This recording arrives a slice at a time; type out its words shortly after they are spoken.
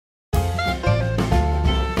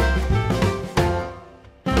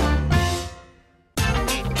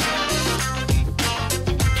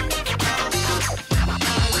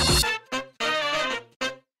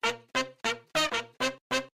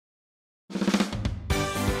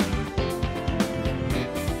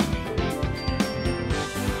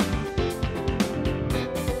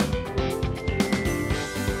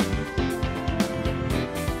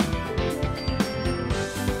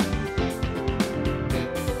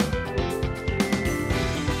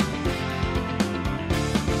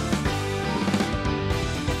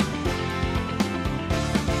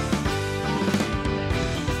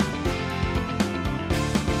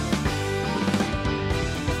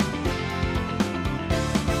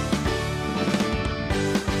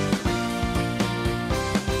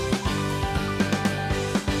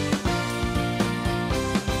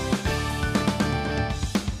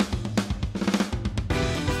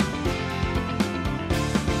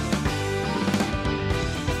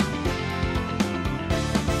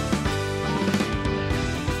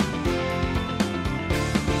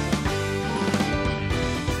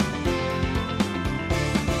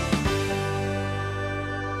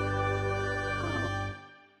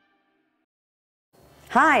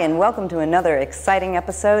Hi, and welcome to another exciting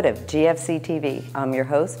episode of GFC TV. I'm your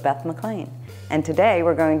host, Beth McLean, and today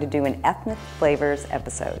we're going to do an ethnic flavors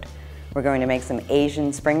episode. We're going to make some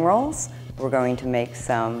Asian spring rolls, we're going to make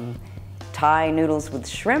some Thai noodles with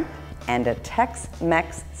shrimp, and a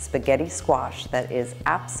Tex-Mex spaghetti squash that is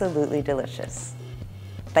absolutely delicious.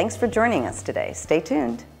 Thanks for joining us today. Stay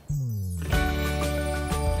tuned.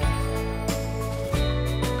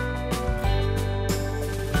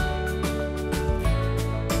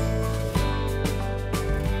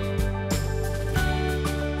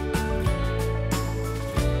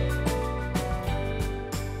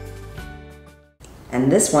 And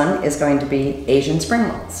this one is going to be Asian spring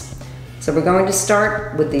rolls. So we're going to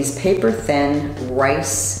start with these paper thin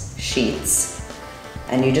rice sheets.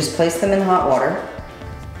 And you just place them in hot water.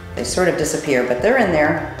 They sort of disappear, but they're in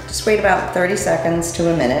there. Just wait about 30 seconds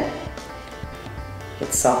to a minute.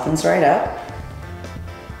 It softens right up.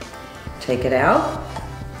 Take it out.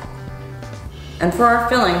 And for our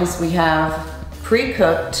fillings, we have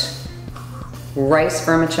pre-cooked rice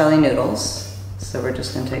vermicelli noodles. So we're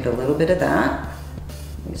just gonna take a little bit of that.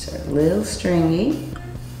 These are a little stringy.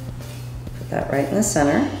 Put that right in the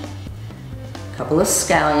center. A couple of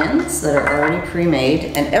scallions that are already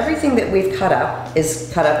pre-made, and everything that we've cut up is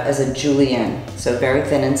cut up as a julienne, so very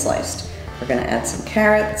thin and sliced. We're gonna add some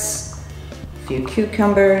carrots, a few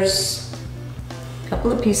cucumbers, a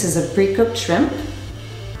couple of pieces of pre-cooked shrimp,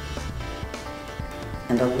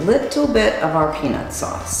 and a little bit of our peanut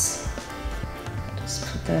sauce. Just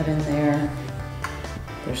put that in there.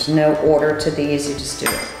 There's no order to these, you just do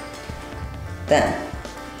it. Then,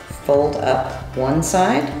 fold up one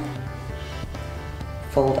side,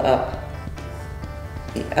 fold up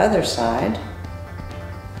the other side,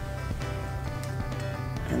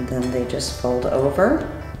 and then they just fold over.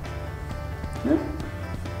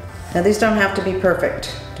 Now these don't have to be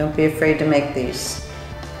perfect. Don't be afraid to make these.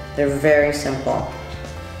 They're very simple.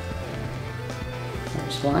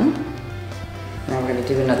 There's one. Now we're gonna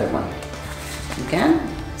do another one. Again,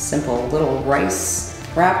 simple little rice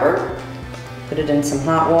wrapper. Put it in some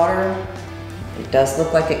hot water. It does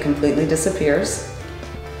look like it completely disappears.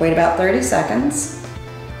 Wait about 30 seconds.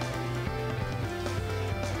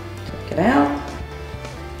 Take it out.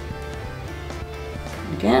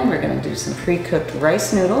 Again, we're gonna do some pre-cooked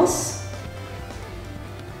rice noodles.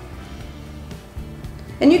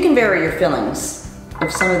 And you can vary your fillings.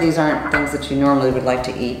 If some of these aren't things that you normally would like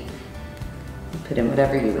to eat, you put in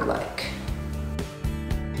whatever you would like.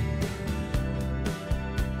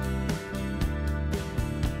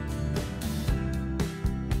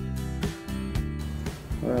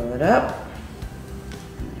 Roll it up.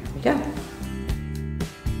 There we go.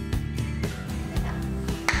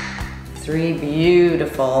 3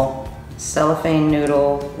 beautiful cellophane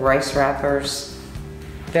noodle rice wrappers.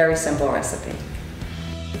 Very simple recipe.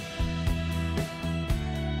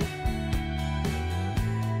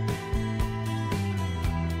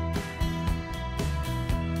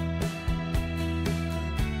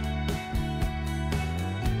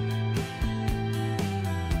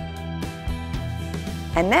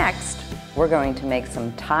 And next, we're going to make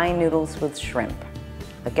some Thai noodles with shrimp.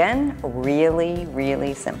 Again, really,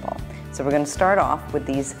 really simple. So we're going to start off with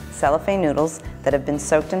these cellophane noodles that have been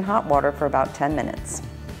soaked in hot water for about 10 minutes.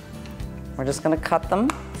 We're just going to cut them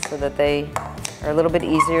so that they are a little bit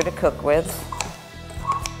easier to cook with.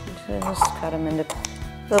 Just cut them into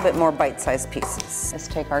a little bit more bite-sized pieces. Let's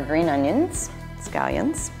take our green onions,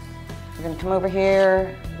 scallions. We're going to come over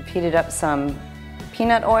here, we've heated up some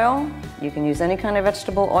peanut oil. You can use any kind of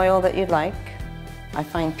vegetable oil that you'd like. I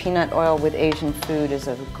find peanut oil with Asian food is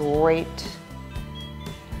a great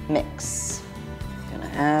mix. I'm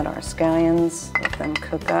gonna add our scallions, let them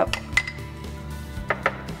cook up.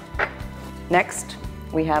 Next,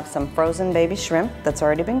 we have some frozen baby shrimp that's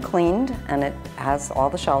already been cleaned, and it has all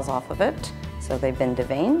the shells off of it, so they've been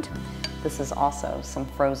deveined. This is also some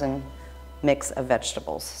frozen mix of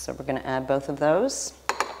vegetables. So we're gonna add both of those.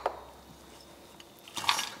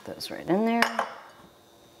 Put those right in there.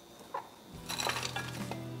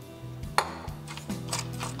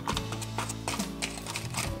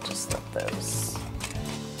 Just let those.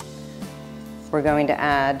 We're going to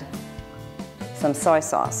add some soy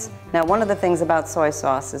sauce. Now, one of the things about soy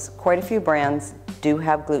sauce is quite a few brands do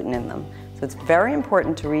have gluten in them. So it's very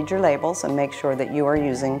important to read your labels and make sure that you are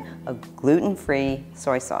using a gluten-free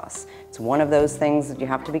soy sauce. It's one of those things that you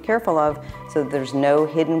have to be careful of so that there's no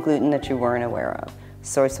hidden gluten that you weren't aware of.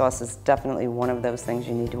 Soy sauce is definitely one of those things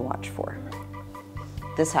you need to watch for.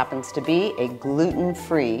 This happens to be a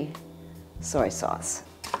gluten-free soy sauce.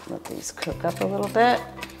 Let these cook up a little bit.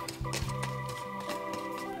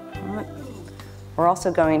 We're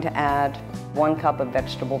also going to add 1 cup of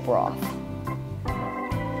vegetable broth.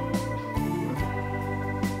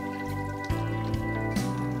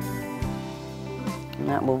 And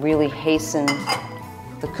that will really hasten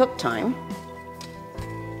the cook time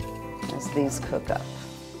as these cook up.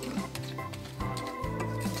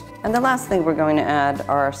 And the last thing we're going to add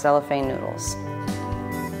are our cellophane noodles.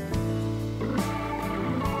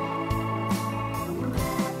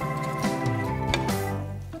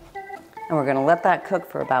 And we're going to let that cook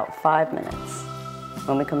for about 5 minutes.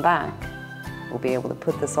 When we come back, we'll be able to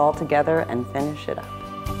put this all together and finish it up.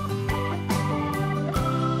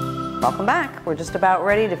 Welcome back. We're just about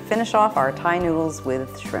ready to finish off our Thai noodles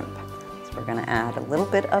with shrimp. So we're going to add a little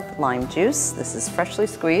bit of lime juice. This is freshly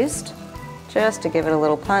squeezed, just to give it a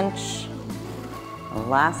little punch. The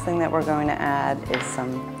last thing that we're going to add is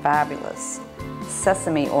some fabulous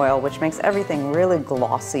sesame oil, which makes everything really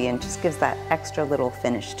glossy and just gives that extra little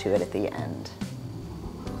finish to it at the end.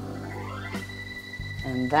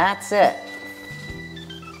 And that's it.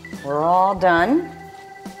 We're all done.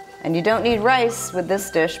 And you don't need rice with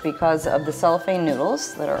this dish because of the cellophane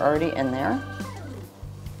noodles that are already in there.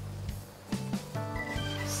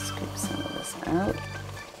 Scoop some of this out.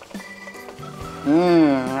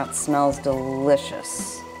 That smells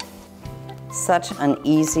delicious. Such an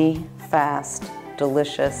easy, fast,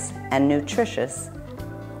 delicious, and nutritious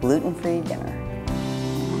gluten-free dinner.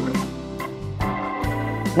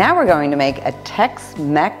 Now we're going to make a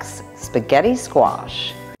Tex-Mex spaghetti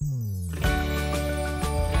squash.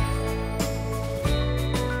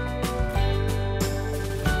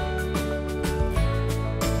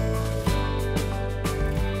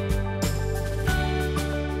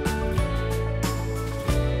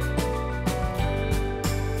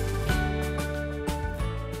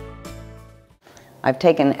 I've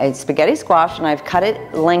taken a spaghetti squash and I've cut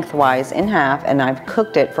it lengthwise in half and I've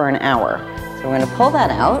cooked it for an hour. So we're going to pull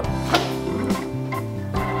that out.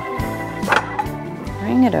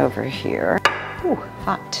 Bring it over here. Ooh,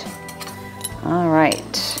 hot. All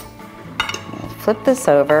right. Flip this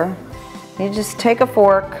over. You just take a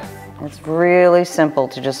fork. It's really simple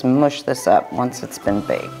to just mush this up once it's been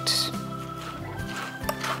baked.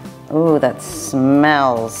 Ooh, that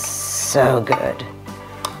smells so good.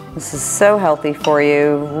 This is so healthy for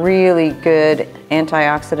you. Really good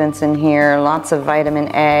antioxidants in here. Lots of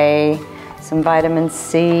vitamin A, some vitamin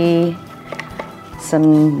C,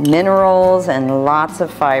 some minerals, and lots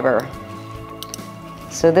of fiber.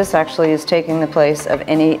 So this actually is taking the place of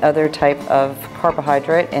any other type of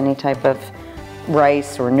carbohydrate, any type of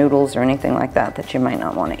rice or noodles or anything like that that you might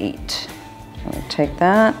not want to eat. I'm going to take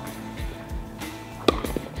that,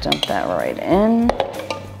 dump that right in.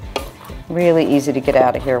 Really easy to get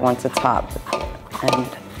out of here once it's hot and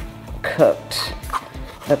cooked.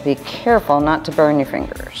 But be careful not to burn your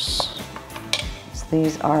fingers.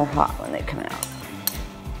 These are hot when they come out.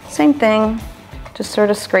 Same thing, just sort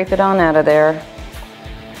of scrape it on out of there.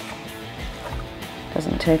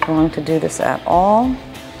 Doesn't take long to do this at all.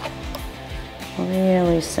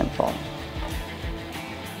 Really simple.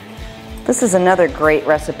 This is another great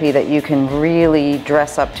recipe that you can really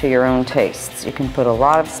dress up to your own tastes. You can put a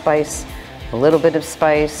lot of spice, a little bit of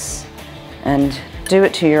spice, and do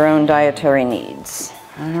it to your own dietary needs.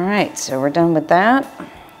 All right, so we're done with that.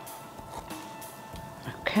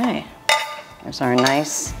 Okay, there's our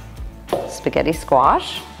nice spaghetti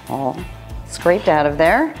squash, all scraped out of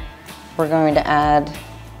there. We're going to add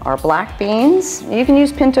our black beans. You can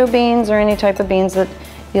use pinto beans or any type of beans that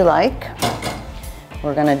you like.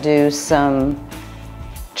 We're gonna do some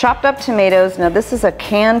chopped up tomatoes. Now this is a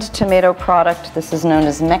canned tomato product. This is known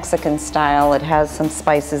as Mexican style. It has some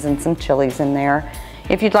spices and some chilies in there.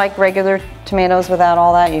 If you'd like regular tomatoes without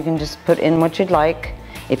all that, you can just put in what you'd like.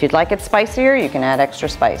 If you'd like it spicier, you can add extra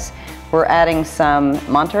spice. We're adding some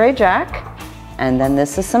Monterey Jack, and then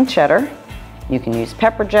this is some cheddar. You can use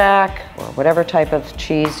pepper jack or whatever type of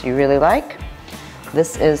cheese you really like.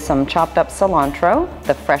 This is some chopped up cilantro.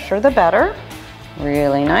 The fresher the better.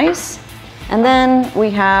 Really nice. And then we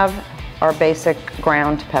have our basic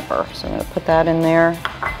ground pepper. So I'm going to put that in there.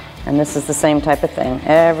 And this is the same type of thing.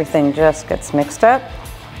 Everything just gets mixed up.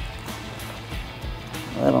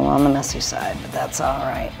 A little on the messy side, but that's all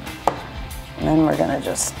right. And then we're going to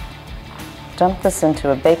just dump this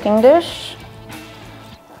into a baking dish.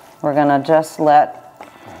 We're going to just let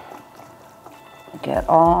it get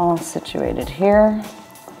all situated here,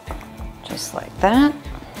 just like that.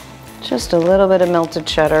 Just a little bit of melted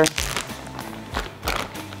cheddar.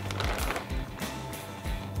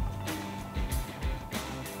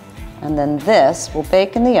 And then this will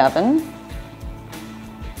bake in the oven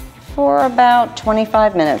for about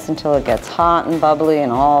 25 minutes until it gets hot and bubbly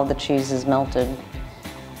and all the cheese is melted.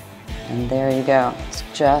 And there you go. It's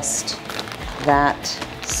just that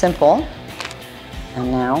simple.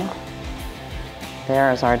 And now,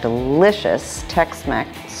 there is our delicious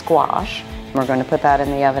Tex-Mex squash. We're going to put that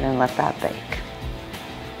in the oven and let that bake.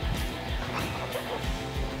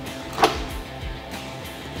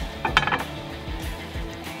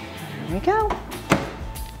 There we go.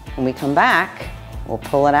 When we come back, we'll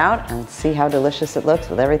pull it out and see how delicious it looks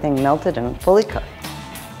with everything melted and fully cooked.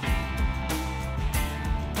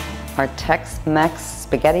 Our Tex-Mex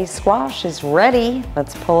spaghetti squash is ready.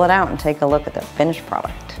 Let's pull it out and take a look at the finished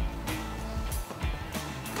product.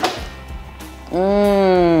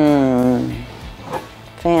 Mmm,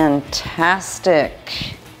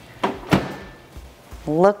 fantastic.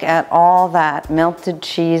 Look at all that melted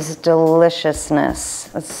cheese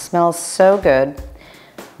deliciousness. It smells so good.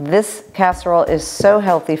 This casserole is so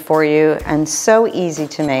healthy for you and so easy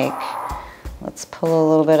to make. Let's pull a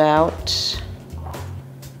little bit out.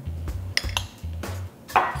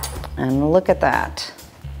 And look at that.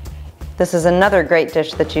 This is another great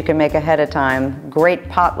dish that you can make ahead of time. Great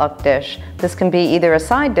potluck dish. This can be either a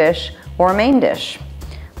side dish or a main dish.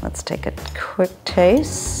 Let's take a quick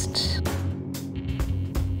taste.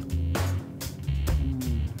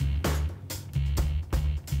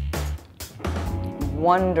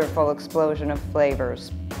 Wonderful explosion of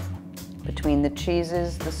flavors between the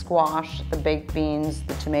cheeses, the squash, the baked beans,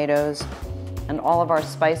 the tomatoes, and all of our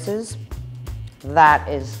spices. That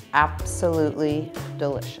is absolutely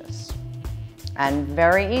delicious and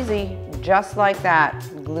very easy, just like that,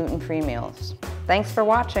 gluten-free meals. Thanks for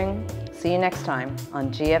watching. See you next time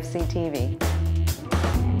on GFC TV.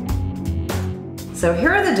 So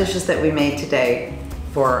here are the dishes that we made today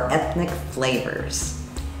for ethnic flavors.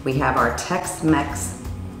 We have our Tex-Mex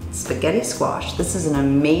spaghetti squash. This is an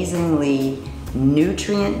amazingly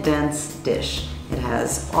nutrient-dense dish. It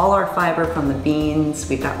has all our fiber from the beans.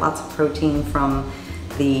 We've got lots of protein from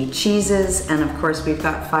the cheeses, and of course we've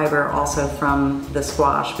got fiber also from the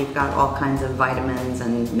squash. We've got all kinds of vitamins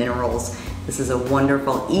and minerals. This is a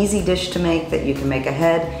wonderful, easy dish to make that you can make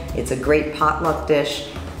ahead. It's a great potluck dish.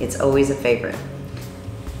 It's always a favorite.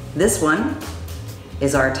 This one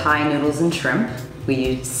is our Thai noodles and shrimp. We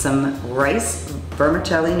used some rice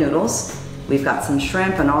vermicelli noodles. We've got some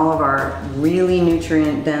shrimp and all of our really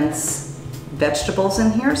nutrient-dense vegetables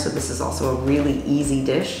in here, so this is also a really easy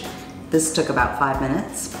dish. This took about 5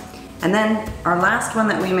 minutes. And then our last one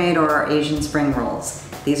that we made are our Asian spring rolls.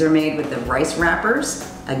 These are made with the rice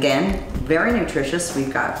wrappers. Again, very nutritious.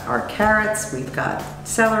 We've got our carrots, we've got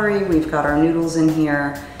celery, we've got our noodles in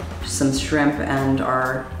here, some shrimp, and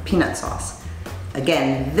our peanut sauce.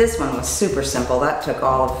 Again, this one was super simple. That took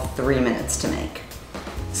all of 3 minutes to make.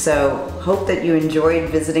 So hope that you enjoyed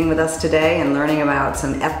visiting with us today and learning about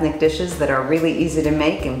some ethnic dishes that are really easy to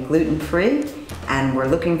make and gluten-free. And we're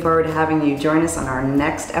looking forward to having you join us on our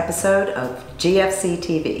next episode of GFC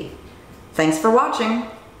TV. Thanks for watching.